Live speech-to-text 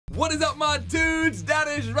up, my dudes? That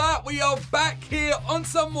is right, we are back here on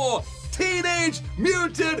some more Teenage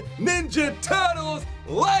Mutant Ninja Turtles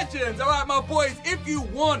Legends. All right, my boys, if you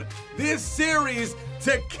want this series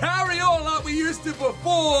to carry on like we used to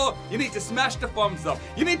before, you need to smash the thumbs up.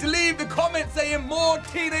 You need to leave the comments saying more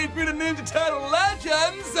Teenage Mutant Ninja Turtle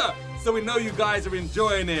Legends, so we know you guys are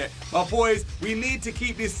enjoying it. My boys, we need to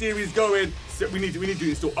keep this series going. So we need to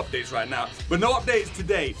install updates right now, but no updates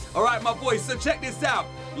today. All right, my boys, so check this out.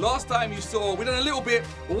 Last time you saw, we done a little bit,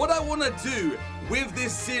 but what I want to do with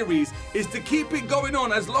this series is to keep it going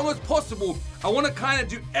on as long as possible. I want to kind of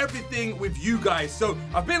do everything with you guys. So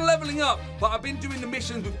I've been leveling up, but I've been doing the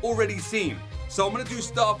missions we've already seen. So I'm going to do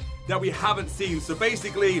stuff that we haven't seen. So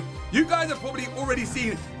basically, you guys have probably already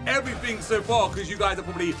seen everything so far because you guys are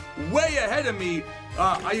probably way ahead of me.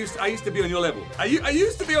 I used to be on your level. I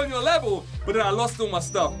used to be on your level, but then I lost all my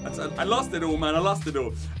stuff. I lost it all, man. I lost it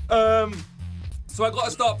all. So I got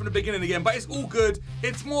to start from the beginning again, but it's all good.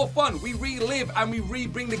 It's more fun. We relive and we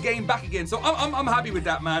bring the game back again. So I'm happy with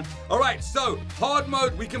that, man. All right, so hard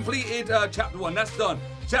mode, we completed chapter 1. That's done.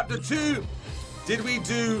 Chapter 2, did we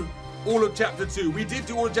do all of chapter 2? We did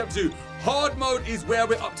do all of chapter 2. Hard mode is where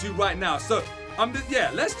we're up to right now. So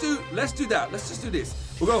yeah, let's do that. Let's just do this.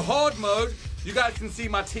 We'll go hard mode. You guys can see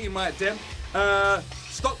my team right there.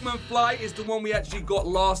 Stockman Fly is the one we actually got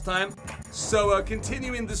last time. So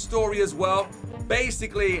continuing the story as well.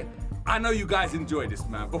 Basically, I know you guys enjoyed this,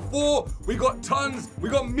 man. Before, we got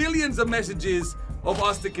millions of messages of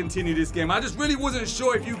us to continue this game. I just really wasn't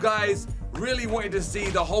sure if you guys really wanted to see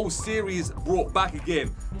the whole series brought back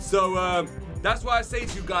again. So that's why I say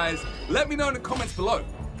to you guys, let me know in the comments below.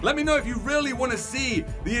 Let me know if you really want to see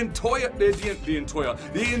the entire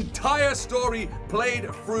story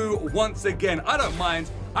played through once again. I don't mind.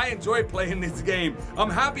 I enjoy playing this game. I'm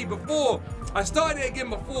happy before. I started it again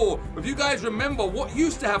before. If you guys remember what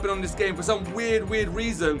used to happen on this game for some weird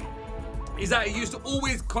reason, is that it used to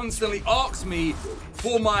always constantly ask me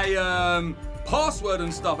for my password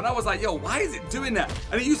and stuff, and I was like, yo, why is it doing that?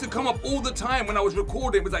 And it used to come up all the time when I was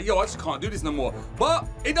recording. It was like, yo, I just can't do this no more. But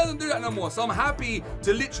it doesn't do that no more, so I'm happy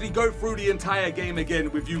to literally go through the entire game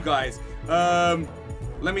again with you guys.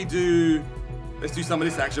 Let's do some of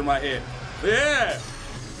this action right here. Yeah.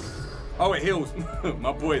 Oh, it heals.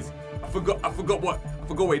 My boys, I forgot what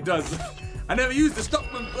it does. I never used the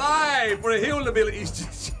Stockman Fly for a heal abilities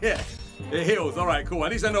just yet. It heals. All right, cool.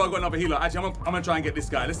 At least I know I got another healer. Actually, I'm gonna try and get this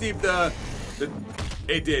guy. Let's see if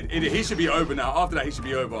it did. He should be over now. After that, he should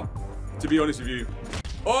be over. To be honest with you.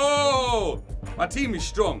 Oh, my team is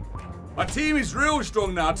strong. My team is real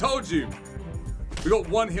strong now. I told you. We got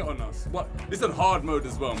one hit on us. What? This is on hard mode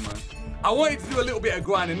as well, man. I wanted to do a little bit of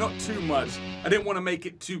grinding, not too much. I didn't want to make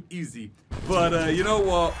it too easy. But you know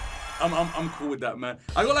what? I'm cool with that, man.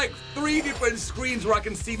 I got like 3 different screens where I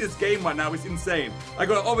can see this game right now. It's insane. I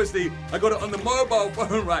got it on the mobile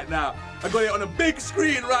phone right now. I got it on a big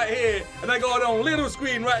screen right here, and I got it on a little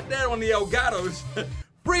screen right there on the Elgatos.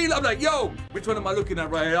 I'm like, yo, which one am I looking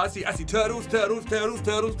at right here? I see turtles.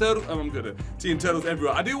 Oh, I'm good at seeing turtles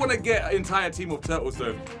everywhere. I do want to get an entire team of turtles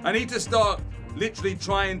though. I need to start literally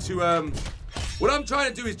trying to what I'm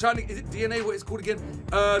trying to do is is it DNA, what it's called again?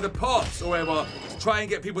 The parts or whatever, to try and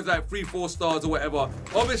get people to like 3-4 stars or whatever.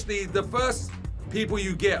 Obviously, the first people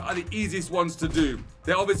you get are the easiest ones to do.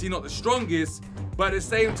 They're obviously not the strongest, but at the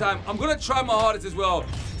same time, I'm gonna try my hardest as well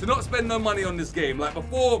to not spend no money on this game. Like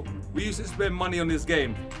before, we used to spend money on this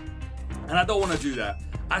game, and I don't wanna do that.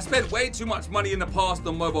 I spent way too much money in the past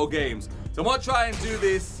on mobile games. So I'm gonna try and do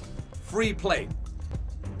this free play.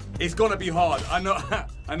 It's gonna be hard. I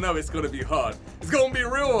know it's gonna be hard. It's gonna be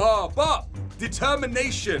real hard, but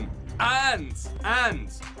determination and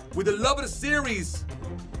with the love of the series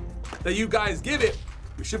that you guys give it,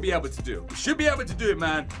 we should be able to do it. We should be able to do it,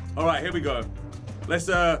 man. All right, here we go. Let's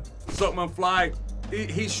Stockman Fly.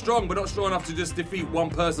 He's strong, but not strong enough to just defeat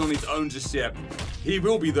one person on his own just yet. He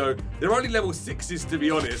will be though. They're only level 6s to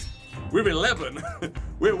be honest. We're 11.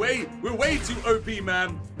 we're way too OP,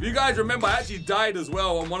 man. If you guys remember, I actually died as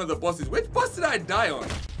well on one of the bosses. Which boss did I die on?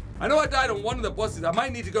 I know I died on one of the bosses. I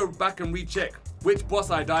might need to go back and recheck which boss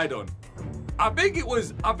I died on. I think it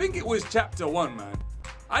was chapter 1, man.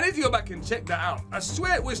 I need to go back and check that out. I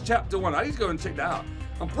swear it was chapter 1. I need to go and check that out.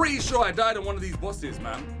 I'm pretty sure I died on one of these bosses,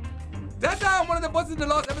 man. Did I die on one of the bosses in the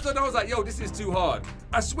last episode? I was like, yo, this is too hard.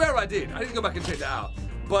 I swear I did. I need to go back and check that out.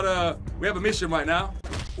 But we have a mission right now.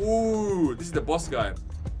 Ooh, this is the boss guy.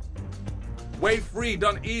 Wave 3,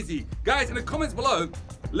 done easy. Guys, in the comments below,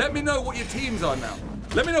 let me know what your teams are now.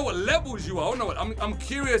 Let me know what levels you are. I'm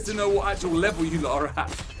curious to know what actual level you lot are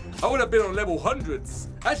at. I would have been on level hundreds.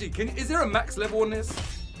 Actually, is there a max level on this?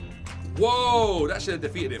 Whoa, that should have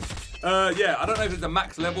defeated him. Yeah, I don't know if it's the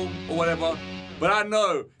max level or whatever, but I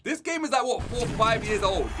know this game is like, what, 4 or 5 years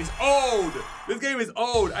old. It's old. This game is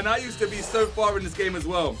old, and I used to be so far in this game as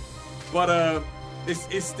well. But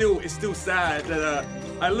it's still sad that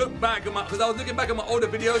I look back at because I was looking back at my older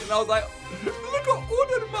videos and I was like, look at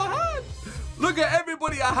all of my hands. Look at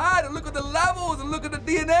everybody I had, and look at the levels, and look at the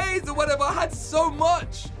DNAs or whatever. I had so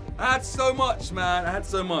much. I had so much, man. I had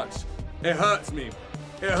so much. It hurts me.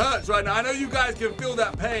 It hurts right now. I know you guys can feel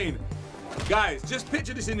that pain. Guys, just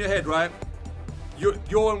picture this in your head, right? You're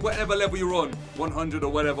on whatever level you're on, 100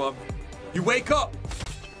 or whatever. You wake up,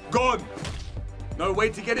 gone. No way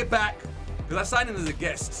to get it back, because I signed in as a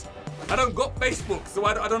guest. I don't got Facebook, so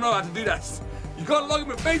I don't know how to do that. You can't log in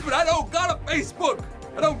with Facebook. I don't got a Facebook.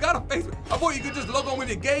 I don't got a Facebook. I thought you could just log on with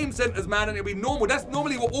your game centers, man, and it'd be normal. That's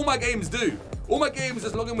normally what all my games do. All my games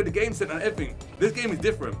just log in with the game center and everything. This game is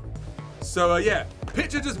different. So yeah,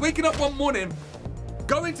 picture just waking up one morning,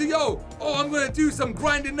 going to, I'm gonna do some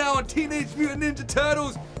grinding now on Teenage Mutant Ninja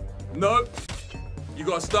Turtles. No, you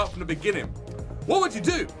gotta start from the beginning. What would you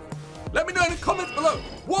do? Let me know in the comments below.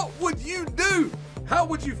 What would you do? How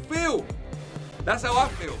would you feel? That's how I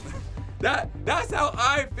feel. That's how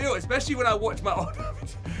I feel, especially when I watch my old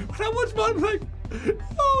when I watch mine, I'm like,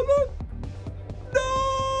 oh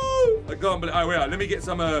no, I can't believe. All right, wait, let me get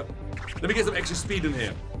some extra speed in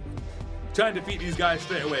here. Try and defeat these guys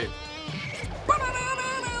straight away.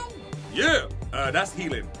 Yeah, that's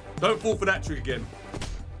healing. Don't fall for that trick again.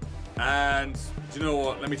 And do you know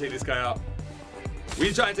what? Let me take this guy out.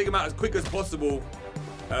 We try and take him out as quick as possible.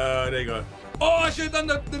 There you go. Oh, I should have done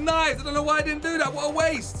the knives. I don't know why I didn't do that. What a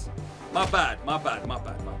waste. My bad.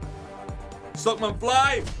 Stockman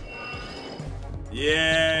fly.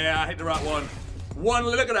 Yeah, I hit the right one.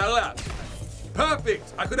 Look at that.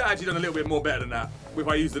 Perfect. I could have actually done a little bit more better than that if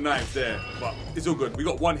I used the knives there, but it's all good. We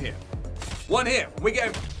got one here. We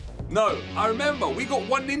get him. No, I remember we got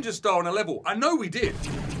 1 ninja star on a level. I know we did.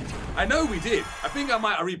 I think I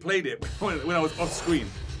might have replayed it when I was off screen,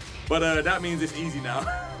 but that means it's easy now.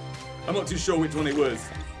 I'm not too sure which one it was.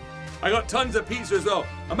 I got tons of pizza as well.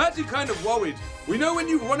 I'm actually kind of worried. We know when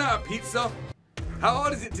you run out of pizza, how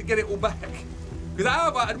hard is it to get it all back? Because I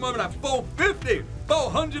have at the moment like 450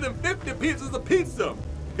 pizzas of pizza.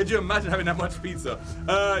 Could you imagine having that much pizza?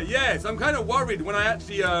 Yes, I'm kind of worried when I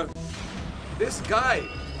actually, this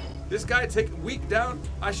guy take a week down.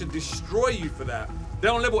 I should destroy you for that.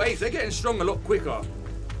 They're on level 8, so they're getting strong a lot quicker.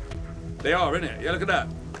 They are, innit? Yeah, look at that.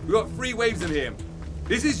 We got 3 waves in here.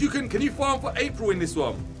 This is, can you farm for April in this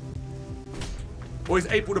one? Or is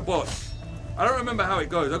April the boss? I don't remember how it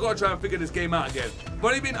goes. I gotta try and figure this game out again. I've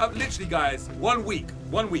only been up, literally guys, 1 week.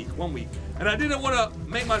 And I didn't wanna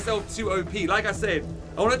make myself too OP. Like I said,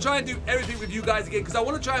 I wanna try and do everything with you guys again because I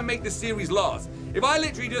wanna try and make this series last. If I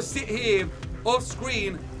literally just sit here off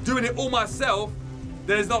screen doing it all myself,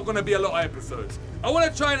 there's not gonna be a lot of episodes. I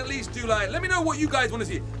wanna try and at least do like, let me know what you guys wanna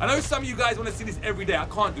see. I know some of you guys wanna see this every day. I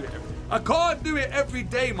can't do it every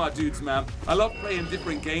day, my dudes, man. I love playing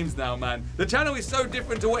different games now, man. The channel is so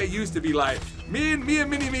different to what it used to be like. Me and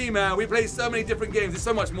Mini-Me, man, we play so many different games. It's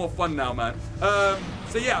so much more fun now, man.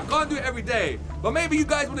 So yeah, I can't do it every day. But maybe you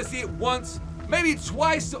guys wanna see it once, maybe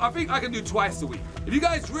twice. I think I can do twice a week. If you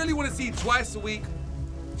guys really wanna see twice a week,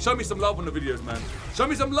 show me some love on the videos, man. Show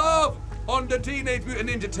me some love on the Teenage Mutant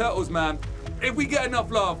Ninja Turtles, man. If we get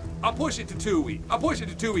enough love, I'll push it to 2 a week.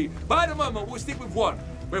 By the moment, we'll stick with 1.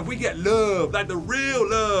 But if we get love, like the real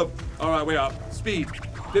love, all right, wait up, speed,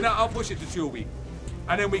 then I'll push it to 2 a week.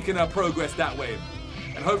 And then we can progress that way.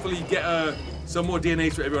 And hopefully get some more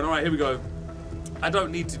DNAs for everyone. All right, here we go. I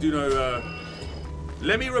don't need to do no,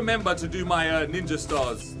 let me remember to do my ninja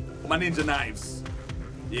stars, or my ninja knives.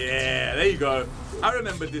 Yeah, there you go. I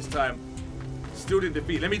remembered this time. Still didn't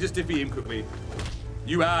defeat, let me just defeat him quickly.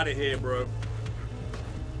 You out of here, bro.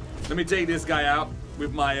 Let me take this guy out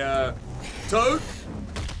with my toad.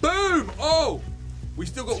 Boom! Oh! We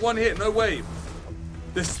still got 1 hit, no way.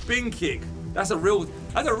 The spin kick. That's a real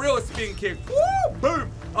spin kick. Woo! Boom!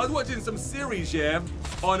 I was watching some series, yeah,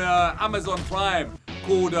 on Amazon Prime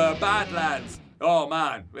called Badlands. Oh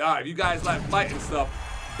man. Alright, if you guys like fighting stuff,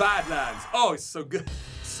 Badlands. Oh, it's so good.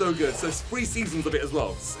 So good. So it's 3 seasons of it as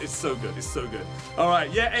well. It's so good.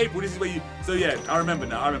 Alright, yeah, April, this is where you, so yeah, I remember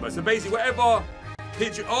now, So basically, whatever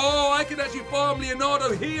picture, oh, I can actually farm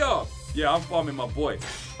Leonardo here. Yeah, I'm farming my boy.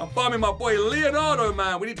 Leonardo,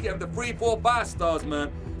 man. We need to get him to 3, 4, 5 stars,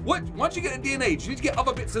 man. Once you get a DNA, you need to get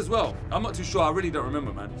other bits as well. I'm not too sure. I really don't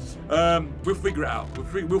remember, man. We'll figure it out.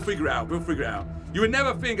 We'll figure it out. You would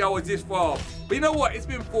never think I was this far. But you know what? It's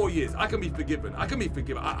been 4 years. I can be forgiven. I can.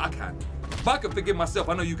 If I can forgive myself,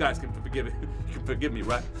 I know you guys can forgive it. You can can forgive me,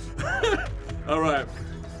 right? All right.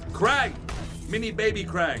 Kraang. Mini baby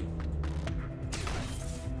Kraang.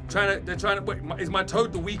 They're trying to, wait, is my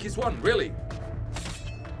Toad the weakest one? Really?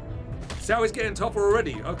 See how it's getting tougher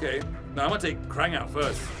already? Okay. Now I'm gonna take Kraang out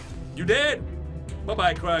first. You dead?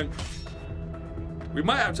 Bye-bye, Kraang. We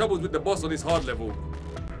might have troubles with the boss on this hard level.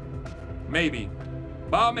 Maybe.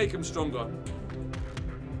 But I'll make him stronger.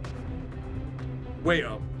 Wait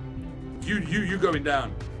up. You going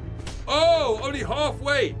down. Oh, only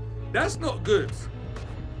halfway. That's not good.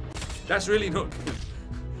 That's really not good.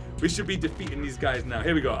 We should be defeating these guys now.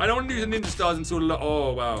 Here we go. I don't want to use the ninja stars until the,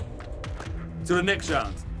 oh wow. Till the next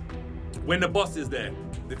round. When the boss is there.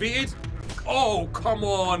 Defeated? Oh, come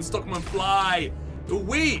on, Stockman Fly.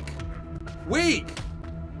 Weak. Weak.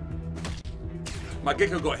 My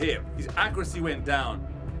Gecko got hit. His accuracy went down.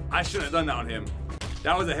 I shouldn't have done that on him.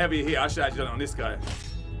 That was a heavy hit. I should have done it on this guy.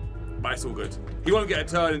 But it's all good. He won't get a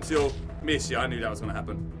turn until miss. Yeah, I knew that was going to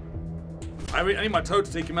happen. I need my Toad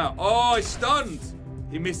to take him out. Oh, he's stunned.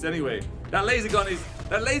 He missed anyway. That laser gun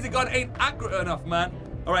ain't accurate enough, man.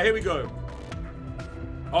 All right, here we go.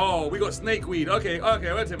 Oh, we got snakeweed. Okay, I'm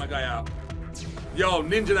gonna take my guy out. Yo,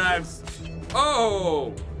 ninja knives.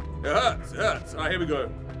 Oh, it hurts. All right, here we go.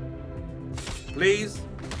 Please.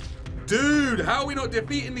 Dude, how are we not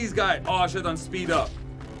defeating these guys? Oh, I should have done speed up.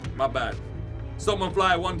 My bad. Stockman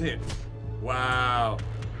Fly, one hit. Wow.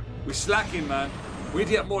 We're slacking, man. We need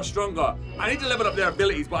to get more stronger. I need to level up their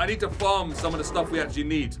abilities, but I need to farm some of the stuff we actually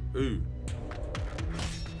need. Ooh.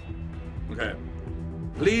 Okay.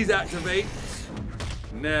 Please activate.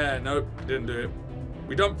 Nah, nope, didn't do it.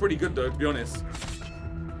 We done pretty good though, to be honest.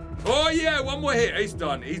 Oh yeah, one more hit. He's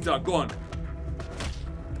done. He's done. Go on.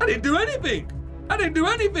 I didn't do anything.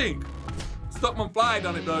 Stockman Fly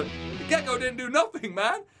done it though. The Gecko didn't do nothing,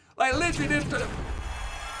 man. Like literally didn't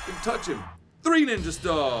touch him. 3 ninja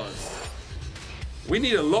stars. We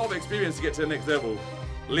need a lot of experience to get to the next level.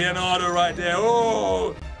 Leonardo right there.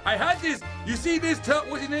 Oh, I had this. You see this?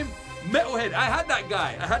 What's his name? Metalhead. I had that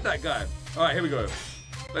guy. All right, here we go.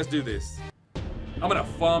 Let's do this. I'm gonna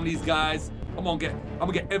farm these guys. I'm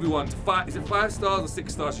gonna get everyone to 5. Is it 5 stars or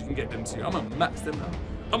 6 stars you can get them to? I'm gonna max them out.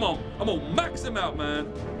 I'm gonna max them out,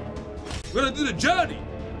 man. We're gonna do the journey.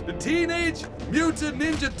 The Teenage Mutant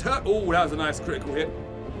Ninja Turtles. Oh, that was a nice critical hit.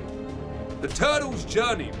 The Turtles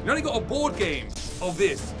Journey. We only got a board game of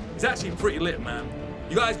this. It's actually pretty lit, man.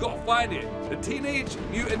 You guys gotta find it. The Teenage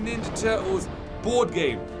Mutant Ninja Turtles board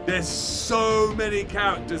game. There's so many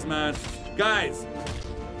characters, man. Guys,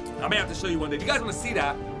 I may have to show you one day. If you guys wanna see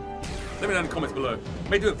that, let me know in the comments below. I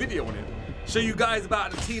may do a video on it. Show you guys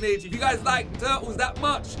about the teenage. If you guys like Turtles that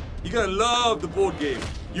much, you're gonna love the board game.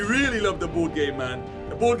 You really love the board game, man.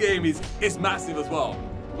 The board game it's massive as well.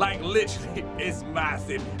 Like literally, it's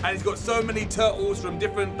massive. And it's got so many turtles from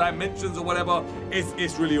different dimensions or whatever.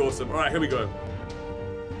 It's really awesome. All right, here we go.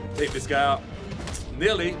 Take this guy out.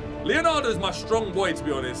 Nearly. Leonardo's my strong boy, to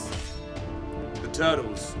be honest. The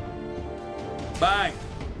turtles. Bang.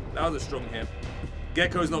 That was a strong hit.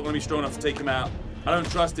 Gecko's not gonna be strong enough to take him out. I don't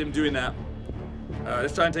trust him doing that.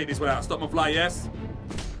 Let's try and take this one out. Stockman Fly, yes.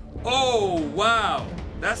 Oh, wow.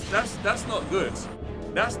 That's not good.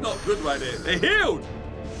 That's not good right there. They healed.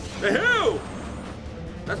 They healed.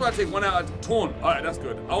 That's why I take one out of Torn. All right, that's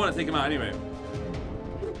good. I want to take him out anyway.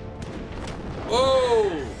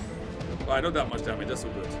 Oh. All right, not that much damage. That's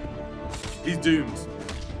all good. He's doomed.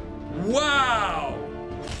 Wow.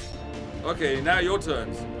 Okay, now your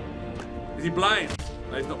turns. Is he blind?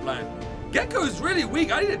 No, he's not blind. Gecko's really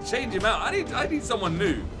weak. I need to change him out. I need someone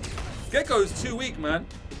new. Gecko's too weak, man.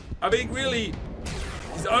 I think really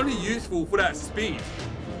he's only useful for that speed.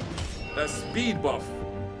 That speed buff.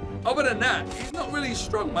 Other than that, he's not really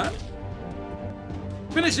strong, man.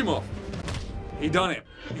 Finish him off. He done it.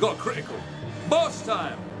 He got a critical. Boss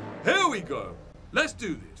time. Here we go. Let's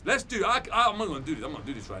do this. Let's do it. I'm not gonna do this. I'm gonna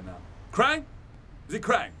do this right now. Kraang? Is it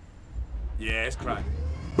Kraang? Yeah, it's Kraang.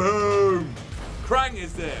 Boom. Kraang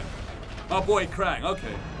is there. Our boy Kraang.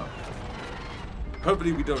 Okay.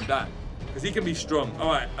 Hopefully we don't die, because he can be strong.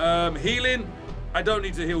 All right. Healing. I don't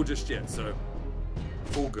need to heal just yet, so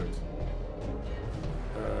all good.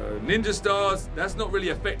 Ninja stars. That's not really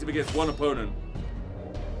effective against one opponent.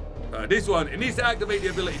 This one, it needs to activate the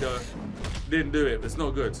ability though. Didn't do it. That's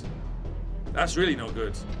not good. That's really not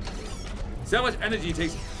good. See how much energy it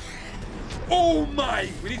takes. Oh my!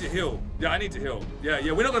 We need to heal. Yeah, I need to heal. Yeah,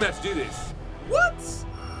 we're not gonna have to do this. What?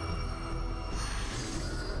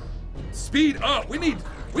 Speed up. We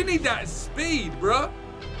need that speed, bruh.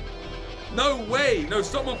 No way. No,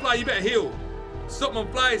 Stockman Fly, you better heal. Stockman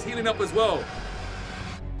Fly is healing up as well.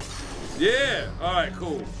 Yeah. All right,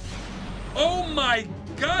 cool. Oh my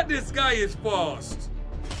God, this guy is fast.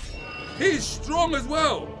 He's strong as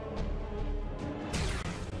well.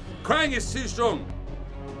 Kraang is too strong.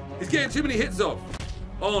 He's getting too many hits off.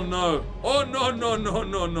 Oh no. Oh no, no, no,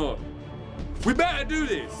 no, no. We better do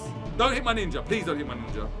this. Don't hit my ninja. Please don't hit my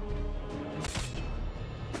ninja.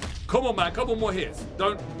 Come on, man. Couple more hits.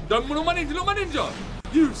 Don't not my ninja, not my ninja.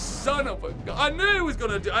 You son of a gun. I knew he was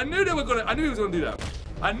gonna do. I knew he was gonna do that.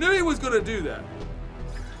 I knew he was gonna do that.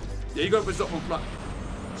 Yeah, you go for Stockman Fly.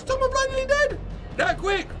 Stockman Fly nearly dead. That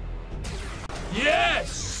quick.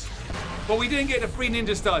 Yes. But we didn't get the 3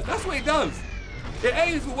 ninja stars. That's what it does. It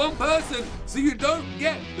aims for one person, so you don't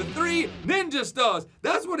get the 3 ninja stars.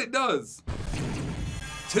 That's what it does.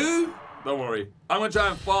 2? Don't worry. I'm gonna try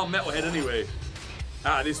and farm Metalhead anyway.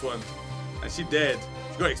 Ah, this one. And she dead.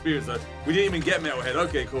 She's got experience though. We didn't even get Metalhead.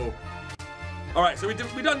 Okay, cool. All right, so we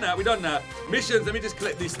done that. Missions, let me just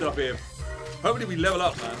collect this stuff here. Hopefully we level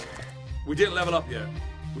up, man. We didn't level up yet.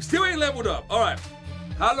 We still ain't leveled up. All right.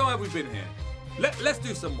 How long have we been here? Let's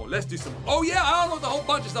do some more. Let's do some. Oh yeah, I unlocked a whole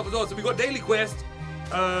bunch of stuff as well. So we got daily quest,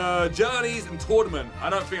 journeys, and tournament. I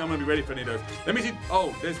don't think I'm gonna be ready for any of those. Let me see.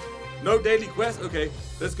 Oh, there's no daily quest. Okay,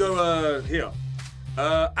 let's go here.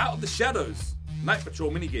 Out of the Shadows, Night Patrol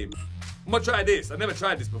minigame. I'm gonna try this. I've never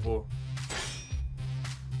tried this before.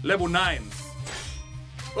 Level 9s.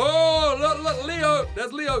 Oh, look, Leo.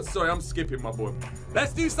 There's Leo. Sorry, I'm skipping, my boy.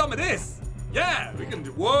 Let's do some of this. Yeah, we can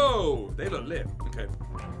do. Whoa, they look lit. Okay.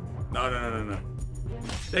 No.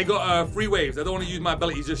 They got 3 waves. I don't want to use my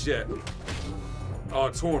abilities just yet. Oh,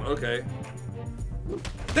 taunt. Okay.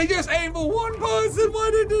 They just aim for one person.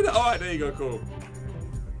 Why did they do that? All right, there you go. Cool.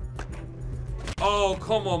 Oh,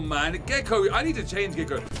 come on, man. Gecko. I need to change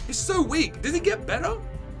Gecko. He's so weak. Does he get better?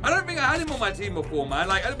 I don't think I had him on my team before, man.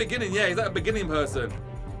 Like, at the beginning, yeah, he's like a beginning person.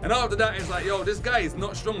 And after that, it's like, yo, this guy is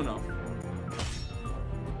not strong enough.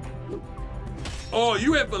 Oh,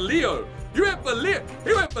 you went for Leo. You went for Leo.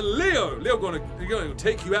 He went for Leo. Leo gonna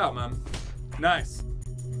take you out, man. Nice.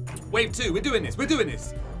 Wave 2. We're doing this. We're doing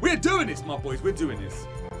this. We're doing this, my boys. We're doing this.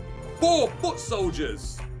 4 foot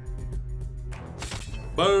soldiers.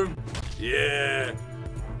 Boom. Yeah.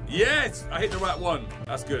 Yes. I hit the right one.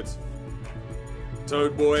 That's good.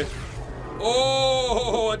 Toad boy.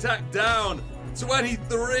 Oh, attack down.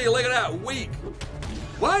 23. Look at that. Weak.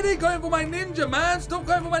 Why are they going for my ninja, man? Stop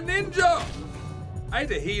going for my ninja. I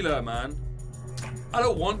need a healer, man. I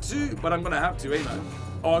don't want to, but I'm gonna have to, ain't I?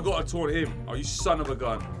 Oh, I gotta taunt him. Oh, you son of a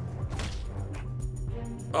gun.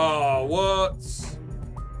 Oh, what?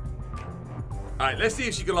 All right, let's see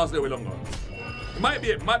if she can last a little bit longer. It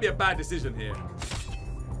might be a bad decision here.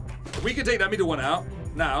 We can take that middle one out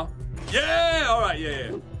now. Yeah, all right,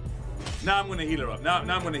 yeah. Now I'm gonna heal her up. Now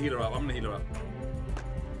I'm gonna heal her up. I'm gonna heal her up.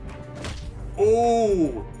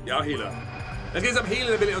 Oh, yeah, I'll heal her. Let's get some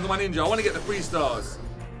healing ability on my ninja. I want to get the 3 stars.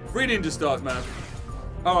 3 ninja stars, man.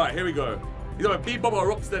 All right, here we go. He's got a Bebop or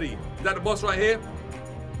a Rocksteady. Is that the boss right here?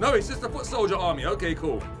 No, it's just a foot soldier army. Okay,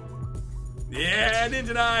 cool. Yeah,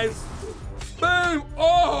 ninja knives. Boom.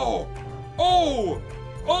 Oh. Oh.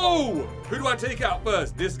 Oh. Who do I take out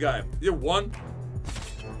first? This guy. You're 1.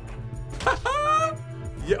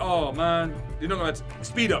 Yeah. Oh, man. You're not going to...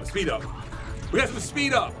 Speed up. Speed up. We got some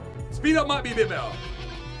speed up. Speed up might be a bit better.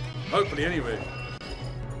 Hopefully, anyway.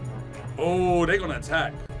 Oh, they're gonna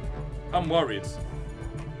attack. I'm worried.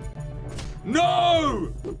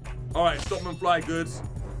 No! All right, Stockman Fly, good.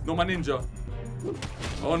 Not my ninja.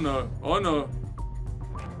 Oh no, oh no.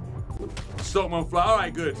 Stockman Fly, all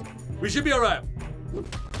right, good. We should be all right.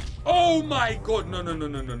 Oh my God, no.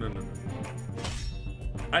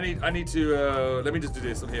 I need to, let me just do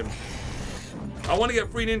this on him. I want to get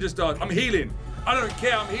 3 ninja stars. I'm healing. I don't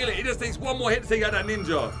care, I'm healing. It just takes 1 more hit to take out that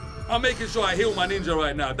ninja. I'm making sure I heal my ninja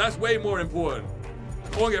right now. That's way more important.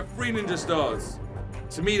 I want to get 3 ninja stars.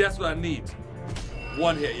 To me, that's what I need.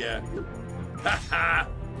 1 hit, yeah. Haha.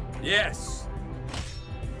 Yes.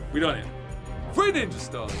 We done it. 3 ninja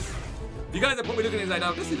stars. You guys are probably looking at this like,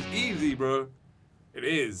 now, this is easy, bro. It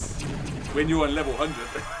is. When you're on level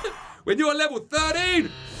 100. When you're on level 13,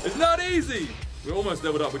 it's not easy. We're almost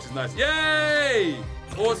leveled up, which is nice. Yay!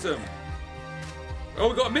 Awesome. Oh,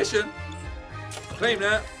 we got a mission. Claim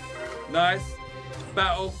that. Nice.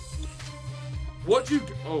 Battle. What you...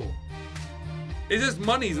 Oh. It's just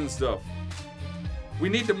monies and stuff. We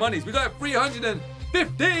need the monies. We got $315.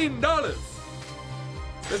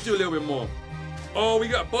 Let's do a little bit more. Oh, we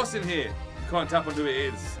got a boss in here. You can't tap on who it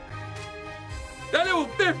is. That level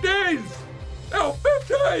 15s! Level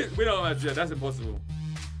 15! We don't have that. That's impossible.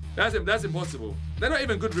 That's impossible. They're not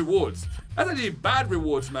even good rewards. That's actually bad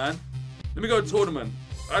rewards, man. Let me go to tournament.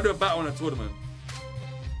 I do a battle in a tournament.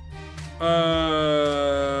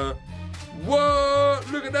 What?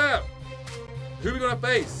 look at that. Who are we gonna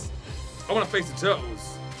face? I wanna face the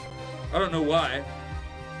Turtles. I don't know why.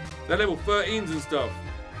 They're level 13s and stuff.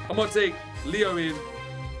 I'm gonna take Leo in.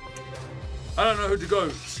 I don't know who to go.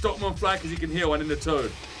 Stockman Fly because he can heal, and then the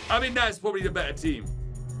Toad. I mean, that's probably the better team.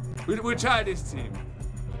 We'll try this team.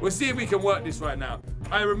 We'll see if we can work this right now.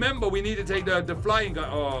 I remember we need to take the flying guy.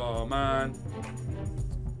 Oh, man.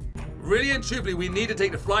 Really and truthfully, we need to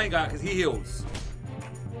take the flying guy because he heals.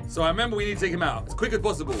 So I remember we need to take him out as quick as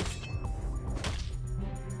possible.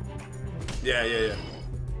 Yeah.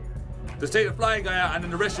 Just take the flying guy out and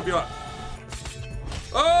then the rest should be up.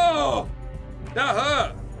 Oh! That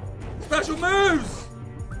hurt! Special moves!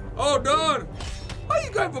 Oh, darn! Why are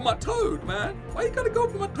you going for my Toad, man? Why are you gonna go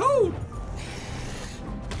for my Toad?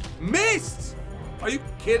 Missed! Are you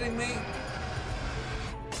kidding me?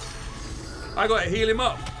 I gotta heal him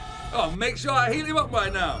up. Oh, make sure I heal him up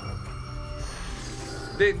right now.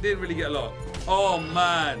 Didn't really get a lot. Oh,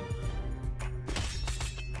 man.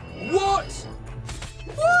 What?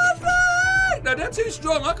 What the heck? No, they're too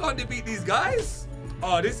strong. I can't defeat these guys.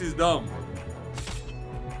 Oh, this is dumb.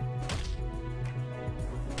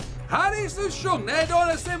 How are they so strong? They're not on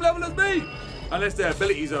the same level as me. Unless their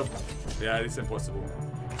abilities are... Yeah, it's impossible.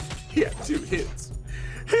 He had 2 hits.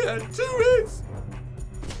 He had 2 hits.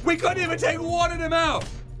 We couldn't even take one of them out.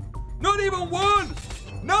 Not even one.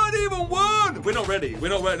 Not even one. We're not ready. We're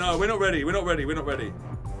not ready. No, we're not ready. We're not ready. We're not ready.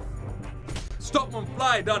 Stockman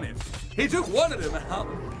Fly done it. He took one of them out.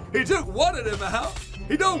 He took one of them out.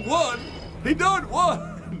 He done one. He done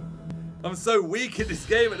one. I'm so weak in this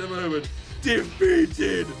game at the moment.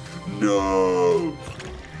 Defeated. No.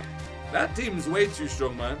 That team's way too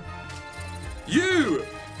strong, man. You.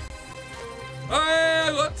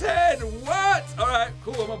 I got 10. What? All right,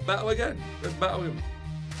 cool. I'm gonna battle again. Let's battle him.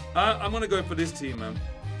 I'm gonna go for this team, man.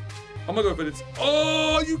 I'm gonna go for this.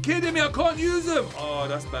 Oh, are you kidding me? I can't use him. Oh,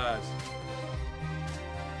 that's bad.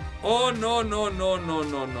 Oh, no.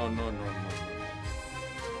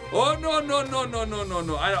 Oh,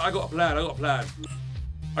 no. I got a plan. I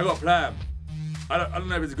got a plan. I don't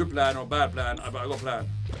know if it's a good plan or a bad plan, but I got a plan.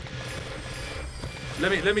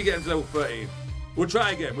 Let me get him to level 13. We'll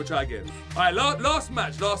try again. All right, last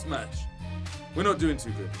match. We're not doing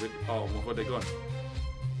too good. Oh my God, they're gone.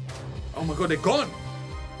 Oh my God, they're gone.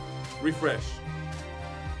 Refresh.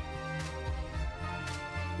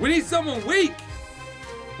 We need someone weak.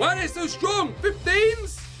 Why are they so strong?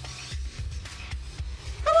 15s?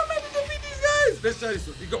 How am I meant to defeat these guys? Let's try this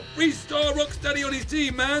one. He's got 3-star Rocksteady on his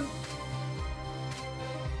team, man.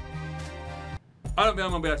 I don't think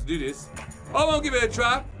I'm gonna be able to do this. I'm gonna give it a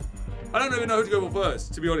try. I don't even know who to go for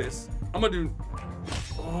first, to be honest. I'm gonna do...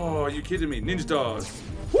 Oh, are you kidding me? Ninja Stars.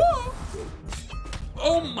 Whoa!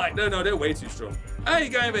 Oh my... No, they're way too strong. I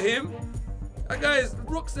ain't going for him. That guy is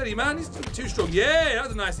Rocksteady, man. He's too strong. Yeah, that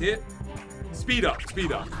was a nice hit. Speed up.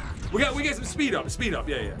 We get some speed up.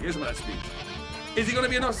 Yeah. Get some of that speed. Is he gonna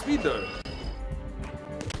be enough speed though?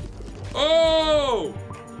 Oh!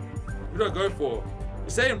 Who do I go for?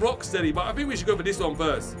 It's saying Rocksteady, but I think we should go for this one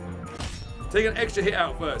first. Take an extra hit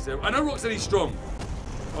out first. I know Rocksteady's strong.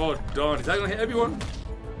 Oh darn, is that gonna hit everyone?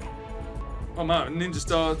 Oh man, Ninja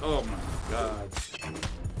Stars. Oh my God.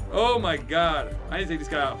 Oh my God. I need to take this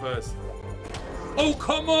guy out first. Oh,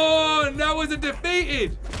 come on! That wasn't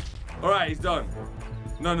defeated! Alright, he's done.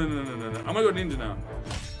 No. I'm gonna go Ninja now.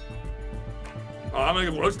 Oh, I'm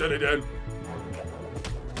gonna go Rocksteady then.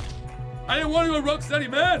 I didn't want to go Rocksteady,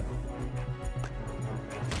 man!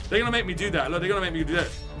 They're gonna make me do that. Look, they're gonna make me do that.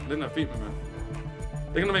 They're gonna defeat me, man.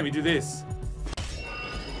 They're gonna make me do this.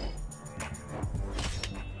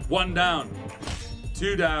 1 down.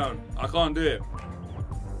 2 down. I can't do it.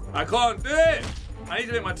 I need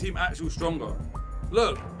to make my team actually stronger.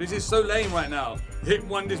 Look, this is so lame right now. Hit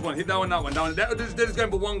one, this one, hit that one, that one, that one. They're just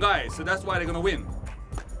going for one guy, so that's why they're gonna win.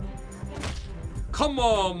 Come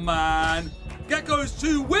on, man. Gecko's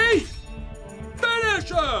too weak. Finish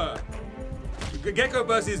her. Gecko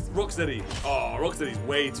versus Rocksteady. Oh, Rocksteady's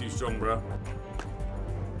way too strong, bro.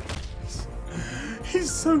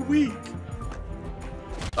 He's so weak.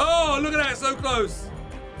 Oh, look at that, so close.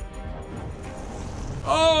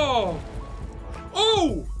 Oh.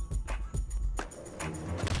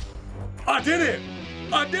 I did it.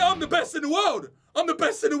 I'm the best in the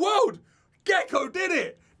world. Gecko did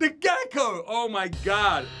it. The Gecko. Oh my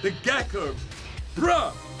God. The Gecko.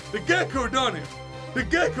 Bruh. The Gecko done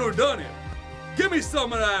it. Give me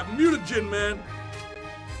some of that mutagen, man.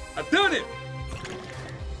 I done it.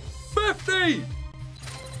 50.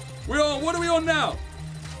 What are we on now?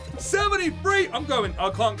 73. I'm going. I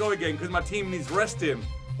can't go again because my team needs resting.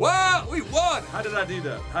 Wow, we won. How did I do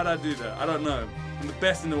that? I don't know. I'm the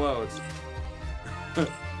best in the world.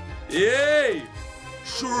 Yay!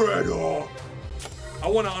 Shredder! I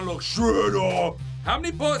want to unlock Shredder! How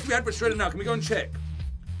many parts do we have for Shredder now? Can we go and check?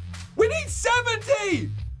 We need 70!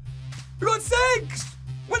 We got 6!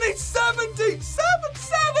 We need 70!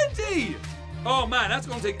 70! Oh man, that's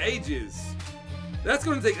gonna take ages. That's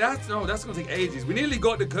gonna take ages. We nearly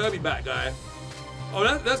got the Kirby back, guy. Oh,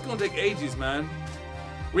 that's gonna take ages, man.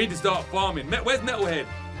 We need to start farming. Where's Metalhead?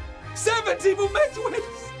 70 for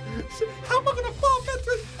Metalhead! How am I gonna farm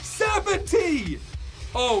Metalhead? 70!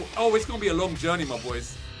 Oh, it's gonna be a long journey, my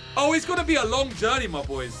boys. Oh, it's gonna be a long journey, my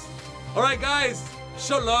boys. All right, guys,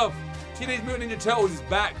 show love. Teenage Mutant Ninja Turtles is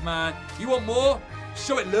back, man. You want more?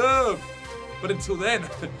 Show it love. But until then,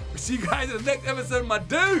 we'll see you guys in the next episode, my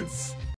dudes.